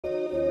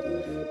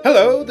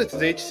Hello, this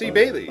is HC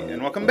Bailey,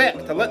 and welcome back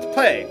to Let's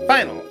Play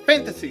Final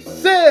Fantasy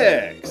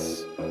VI!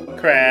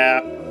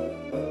 Crap.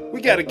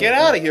 We gotta get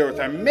out of here with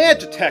our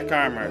Magitech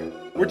armor.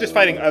 We're just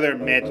fighting other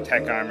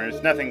Magitech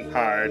armors, nothing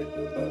hard.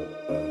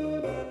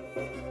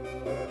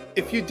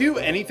 If you do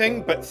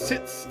anything but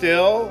sit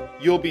still,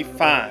 you'll be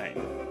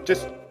fine.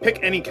 Just pick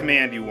any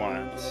command you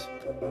want.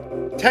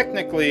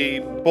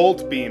 Technically,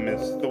 Bolt Beam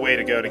is the way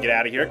to go to get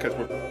out of here, because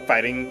we're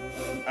fighting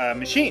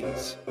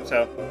machines.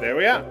 So, there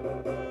we are.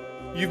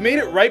 You've made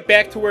it right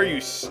back to where you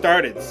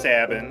started,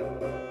 Sabin.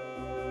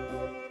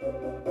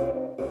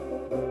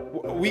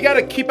 We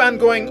gotta keep on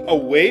going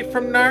away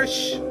from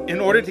Narshe in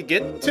order to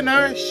get to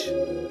Narshe?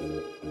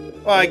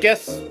 Well, I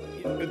guess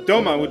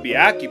Doma would be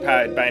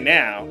occupied by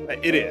now.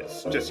 It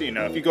is, just so you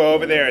know. If you go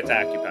over there, it's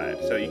occupied,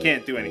 so you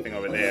can't do anything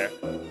over there.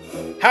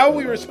 How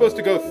we were supposed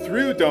to go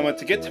through Doma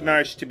to get to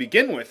Narshe to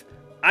begin with,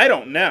 I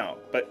don't know.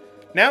 But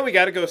now we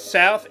gotta go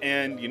south,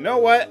 and you know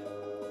what?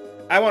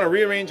 I want to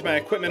rearrange my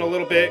equipment a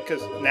little bit,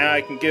 because now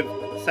I can give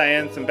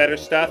Cyan some better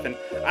stuff, and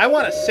I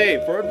want to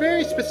save for a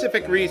very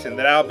specific reason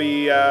that I'll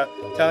be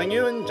telling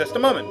you in just a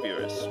moment,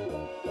 viewers.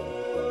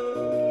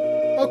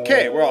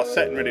 Okay, we're all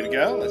set and ready to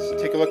go. Let's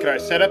take a look at our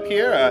setup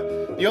here.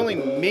 The only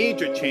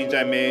major change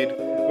I made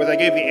was I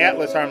gave the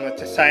Atlas armlet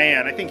to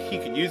Cyan. I think he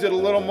could use it a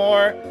little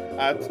more.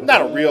 It's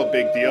not a real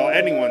big deal.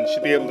 Anyone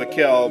should be able to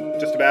kill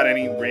just about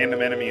any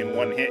random enemy in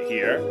one hit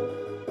here.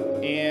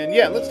 And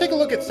yeah, let's take a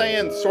look at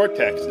Cyan's sword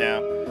techs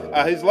now.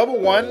 His level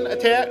 1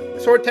 attack,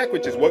 sword tech,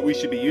 which is what we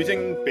should be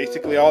using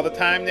basically all the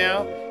time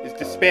now, is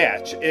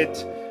Dispatch.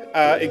 It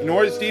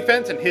ignores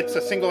defense and hits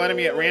a single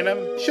enemy at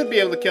random. Should be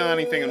able to kill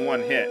anything in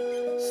one hit.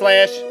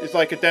 Slash is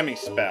like a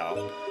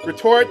demi-spell.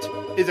 Retort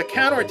is a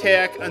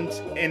counterattack,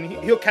 and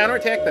he'll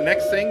counterattack the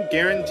next thing,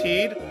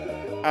 guaranteed,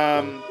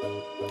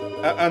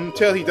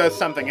 until he does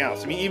something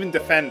else. I mean, even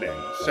defending.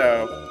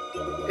 So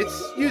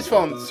it's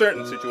useful in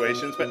certain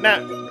situations, but not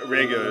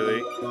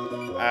regularly.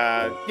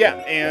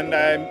 Yeah, and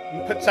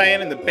I put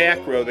Cyan in the back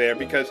row there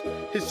because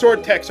his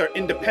sword techs are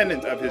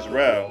independent of his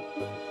row.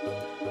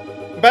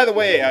 By the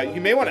way,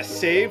 you may want to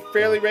save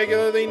fairly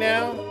regularly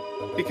now,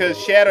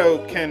 because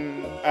Shadow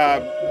can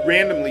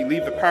randomly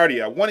leave the party,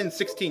 a 1 in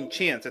 16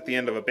 chance at the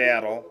end of a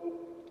battle.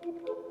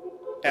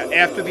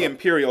 After the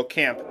Imperial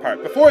camp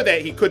part. Before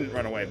that, he couldn't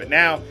run away, but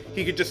now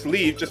he could just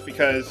leave just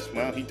because,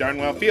 well, he darn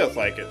well feels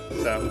like it.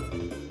 So,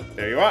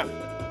 there you are.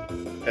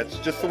 That's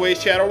just the way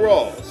Shadow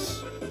rolls.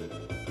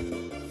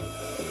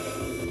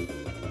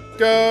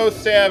 Go,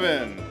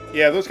 Sabin!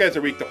 Yeah, those guys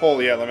are weak to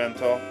Holy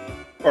Elemental.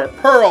 Or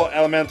Pearl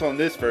Elemental in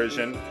this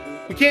version.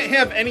 We can't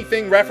have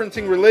anything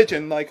referencing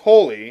religion like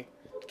Holy.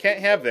 Can't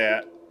have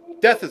that.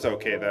 Death is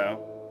okay,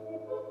 though.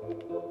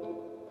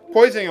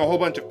 Poisoning a whole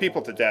bunch of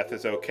people to death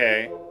is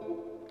okay.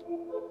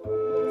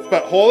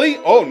 But Holy?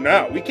 Oh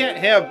no, we can't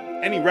have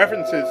any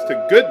references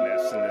to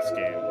goodness in this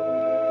game.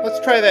 Let's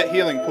try that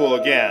healing pool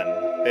again.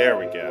 There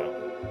we go.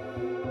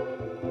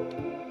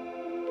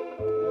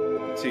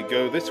 Let's see,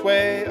 go this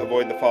way,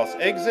 avoid the false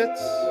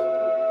exits.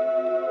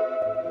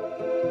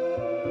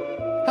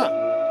 Huh.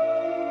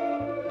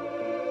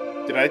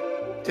 Did I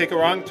take a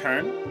wrong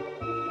turn?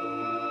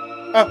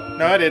 Oh,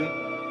 no I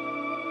didn't.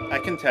 I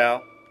can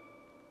tell.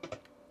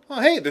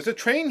 Oh hey, there's a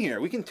train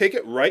here. We can take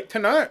it right to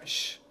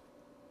Narshe.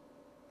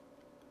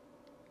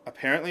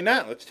 Apparently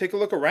not. Let's take a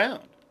look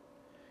around.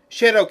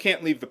 Shadow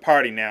can't leave the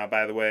party now,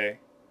 by the way.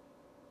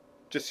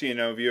 Just so you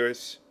know,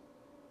 viewers.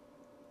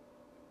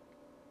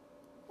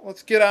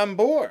 Let's get on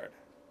board.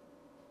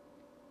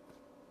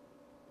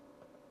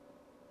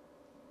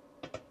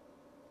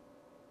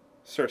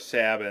 Sir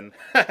Sabin.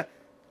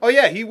 Oh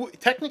yeah,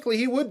 technically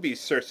he would be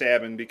Sir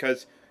Sabin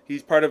because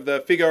he's part of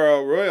the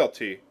Figaro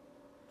royalty.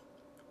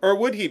 Or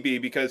would he be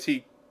because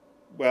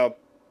well,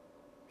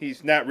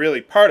 he's not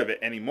really part of it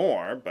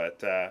anymore,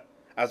 but I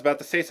was about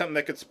to say something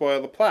that could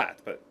spoil the plot,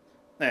 but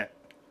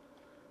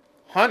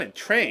Haunted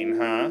train,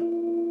 huh?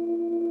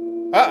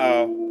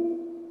 Uh-oh.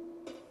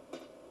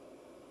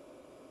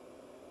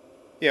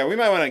 Yeah, we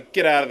might want to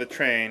get out of the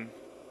train.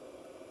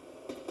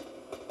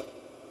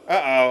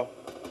 Uh-oh.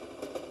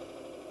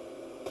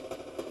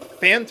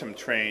 Phantom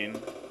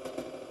train.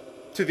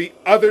 To the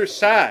other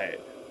side.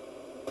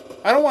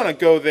 I don't want to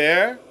go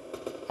there.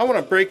 I want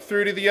to break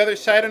through to the other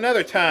side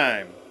another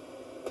time.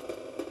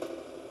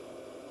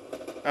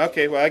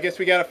 Okay, well, I guess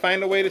we gotta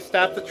find a way to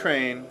stop the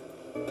train.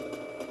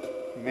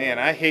 Man,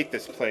 I hate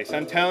this place.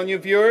 I'm telling you,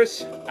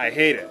 viewers, I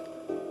hate it.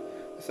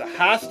 It's a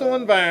hostile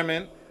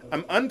environment.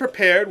 I'm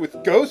unprepared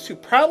with ghosts who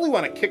probably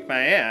want to kick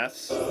my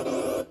ass.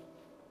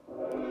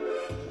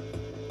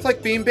 It's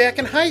like being back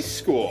in high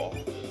school.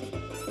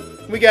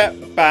 We got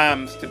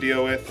bombs to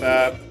deal with.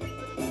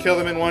 Kill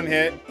them in one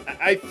hit.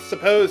 I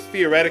suppose,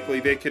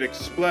 theoretically, they could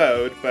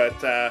explode,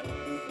 but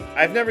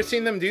I've never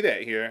seen them do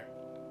that here.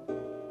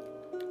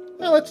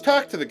 Well, let's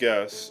talk to the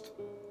ghost.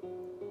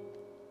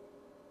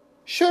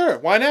 Sure,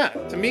 why not?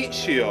 It's a meat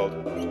shield.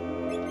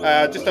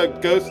 Just a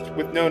ghost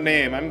with no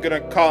name. I'm gonna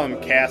call him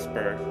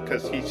Casper,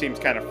 because he seems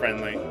kind of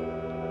friendly.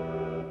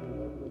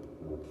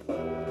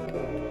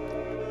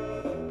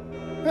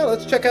 Well,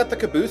 let's check out the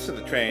caboose of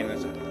the train.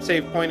 There's a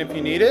save point if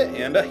you need it,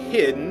 and a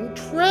hidden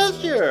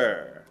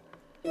treasure.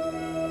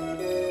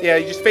 Yeah,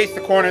 you just face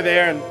the corner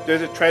there, and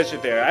there's a treasure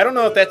there. I don't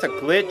know if that's a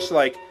glitch,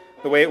 like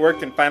the way it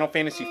worked in Final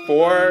Fantasy IV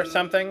or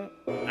something.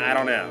 I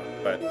don't know,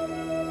 but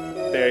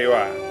there you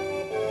are.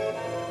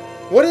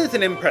 What is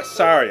an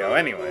impresario,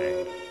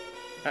 anyway?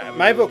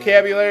 My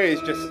vocabulary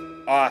is just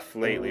off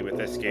lately with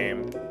this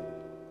game.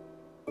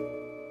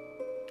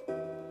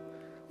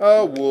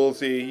 Oh,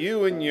 Woolsey,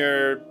 you and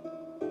your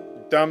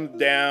dumbed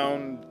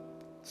down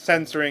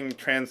censoring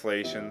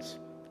translations.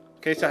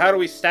 Okay, so how do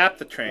we stop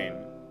the train?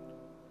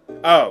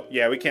 Oh,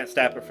 yeah, we can't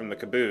stop it from the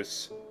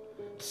caboose.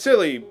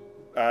 Silly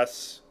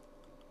us.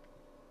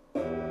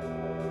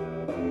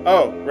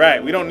 Oh,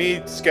 right, we don't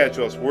need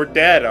schedules. We're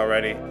dead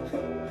already.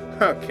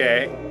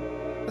 Okay.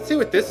 Let's see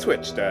what this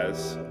switch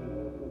does.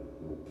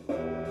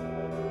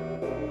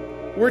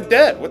 We're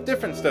dead. What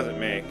difference does it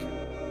make?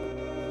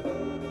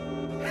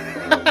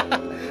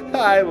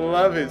 I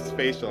love his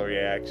facial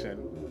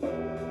reaction.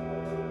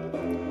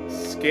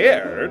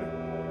 Scared?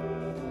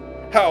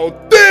 How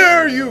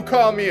dare you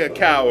call me a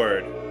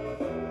coward?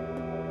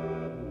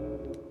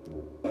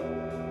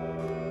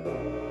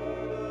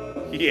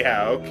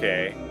 Yeah,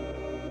 okay.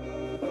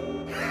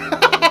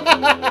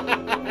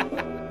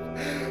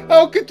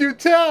 How could you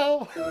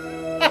tell?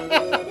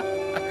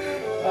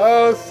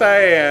 Oh,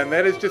 Cyan,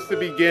 that is just the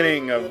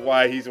beginning of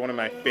why he's one of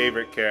my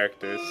favorite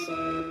characters.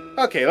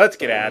 Okay, let's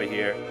get out of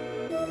here.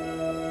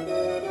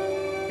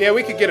 Yeah,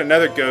 we could get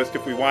another ghost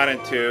if we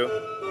wanted to,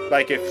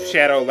 like if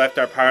Shadow left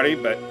our party,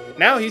 but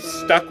now he's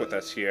stuck with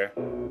us here.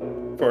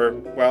 For,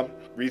 well,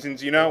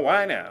 reasons you know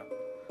why now.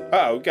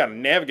 Uh-oh, we've got to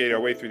navigate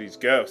our way through these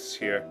ghosts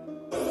here.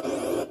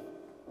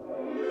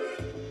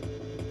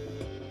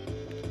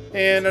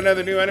 And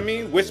another new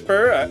enemy,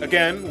 Whisper,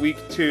 again, weak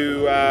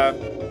to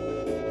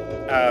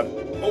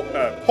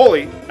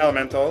holy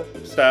elemental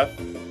stuff.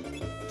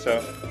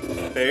 So,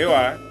 there you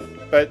are.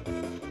 But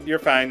you're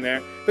fine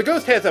there. The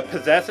ghost has a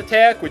possess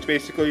attack, which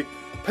basically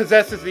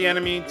possesses the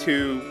enemy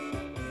to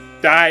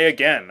die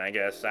again, I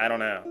guess. I don't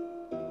know.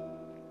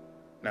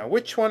 Now,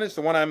 which one is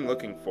the one I'm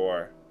looking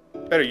for?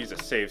 Better use a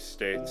save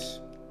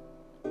states.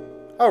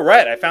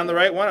 Alright, I found the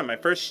right one on my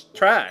first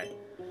try.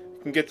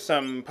 You can get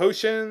some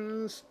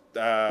potions,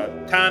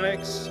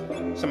 tonics,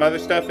 some other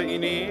stuff that you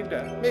need.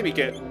 Maybe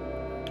get,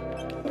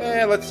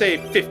 let's say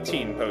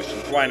 15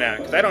 potions. Why not?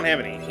 Because I don't have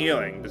any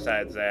healing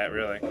besides that,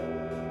 really.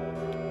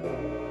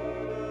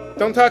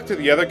 Don't talk to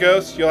the other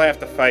ghosts. You'll have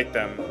to fight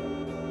them.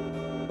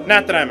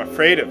 Not that I'm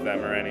afraid of them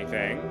or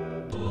anything.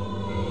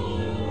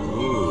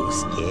 Ooh,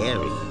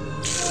 scary.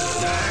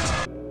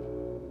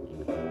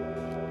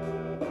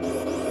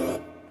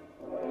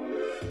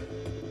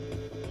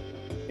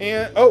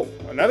 And, oh,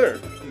 another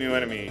new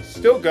enemy.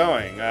 Still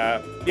going.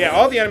 Yeah,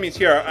 all the enemies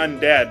here are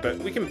undead, but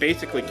we can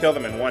basically kill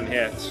them in one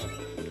hit.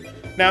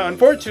 Now,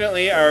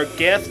 unfortunately, our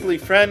ghastly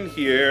friend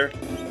here,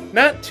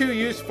 not too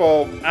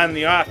useful on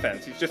the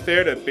offense. He's just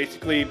there to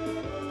basically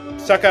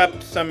suck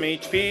up some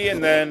HP,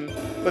 and then,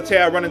 let's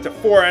say I run into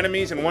 4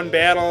 enemies in one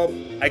battle,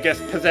 I guess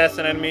possess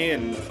an enemy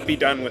and be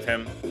done with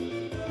him.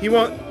 He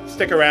won't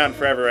stick around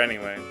forever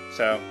anyway,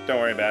 so don't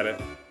worry about it.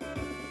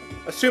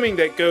 Assuming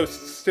that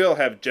ghosts still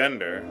have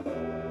gender.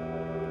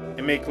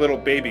 And make little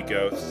baby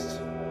ghosts.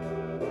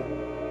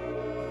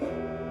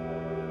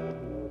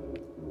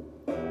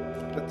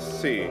 Let's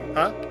see,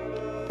 huh?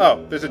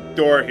 Oh, there's a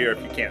door here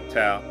if you can't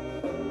tell.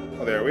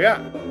 Oh, there we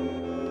are.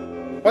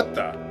 What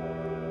the?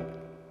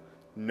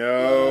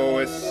 No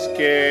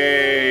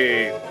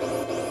escape.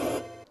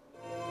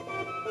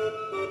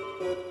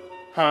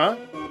 Huh?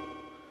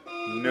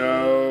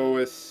 No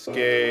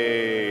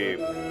escape.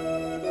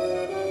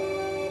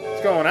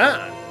 What's going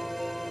on?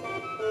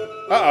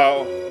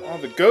 Uh-oh. All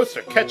the ghosts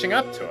are catching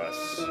up to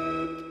us.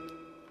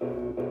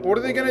 What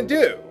are they gonna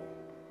do?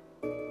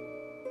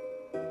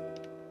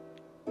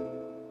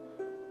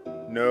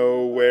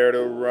 Nowhere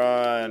to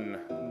run.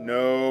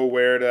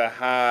 Nowhere to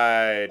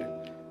hide.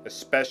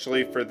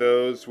 Especially for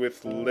those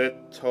with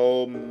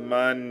little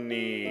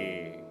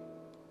money.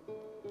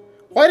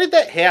 Why did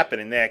that happen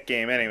in that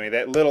game anyway?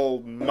 That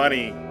little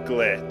money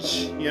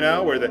glitch, you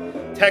know, where the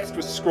text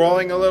was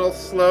scrolling a little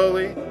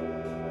slowly.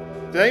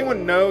 Does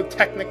anyone know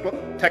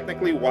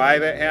technically why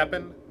that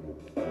happened?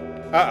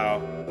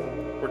 Uh-oh.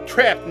 We're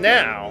trapped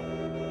now.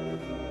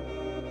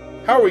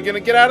 How are we going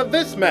to get out of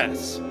this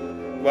mess?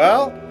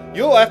 Well,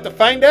 you'll have to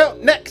find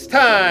out next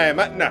time.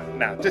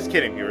 No, just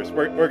kidding, viewers.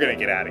 We're going to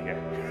get out of here.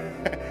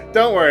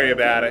 Don't worry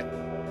about it.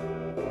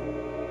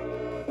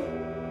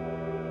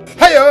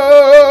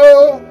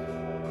 Hi-yo!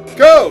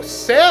 Go,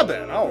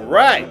 Sabin! All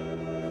right.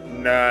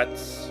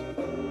 Nuts.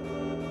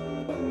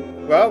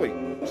 Well, we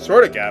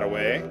sort of got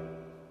away.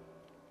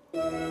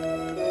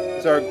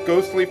 Is our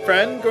ghostly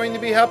friend going to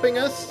be helping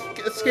us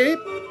escape?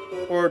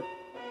 Or,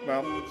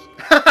 well,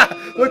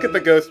 look at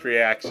the ghost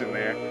reaction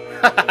there.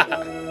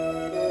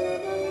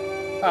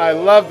 I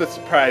love the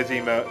surprise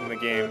emote in the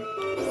game.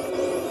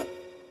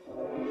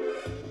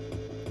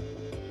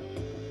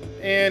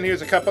 And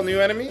here's a couple new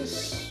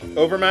enemies.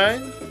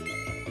 Overmind.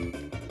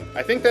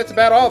 I think that's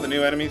about all the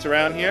new enemies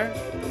around here.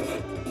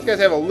 These guys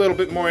have a little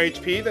bit more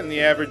HP than the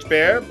average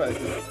bear, but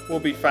we'll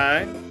be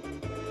fine.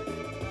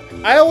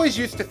 I always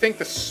used to think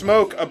the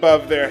smoke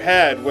above their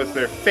head was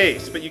their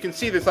face, but you can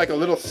see there's like a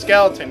little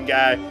skeleton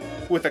guy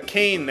with a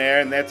cane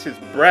there, and that's his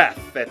breath.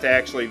 That's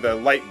actually the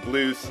light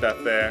blue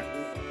stuff there.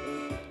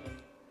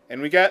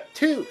 And we got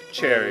 2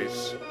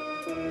 cherries.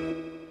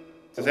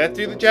 Does that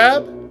do the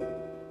job?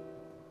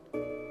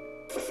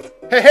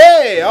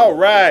 Hey, all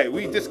right,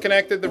 we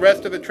disconnected the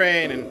rest of the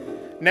train,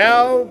 and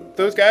now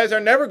those guys are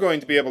never going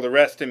to be able to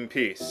rest in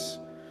peace.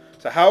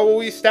 So how will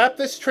we stop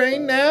this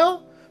train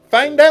now?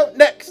 Find out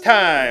next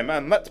time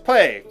on Let's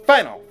Play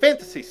Final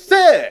Fantasy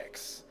VI.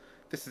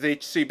 This is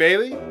HC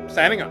Bailey,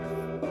 signing off.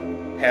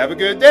 Have a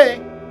good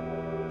day.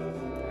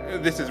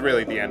 This is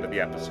really the end of the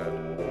episode.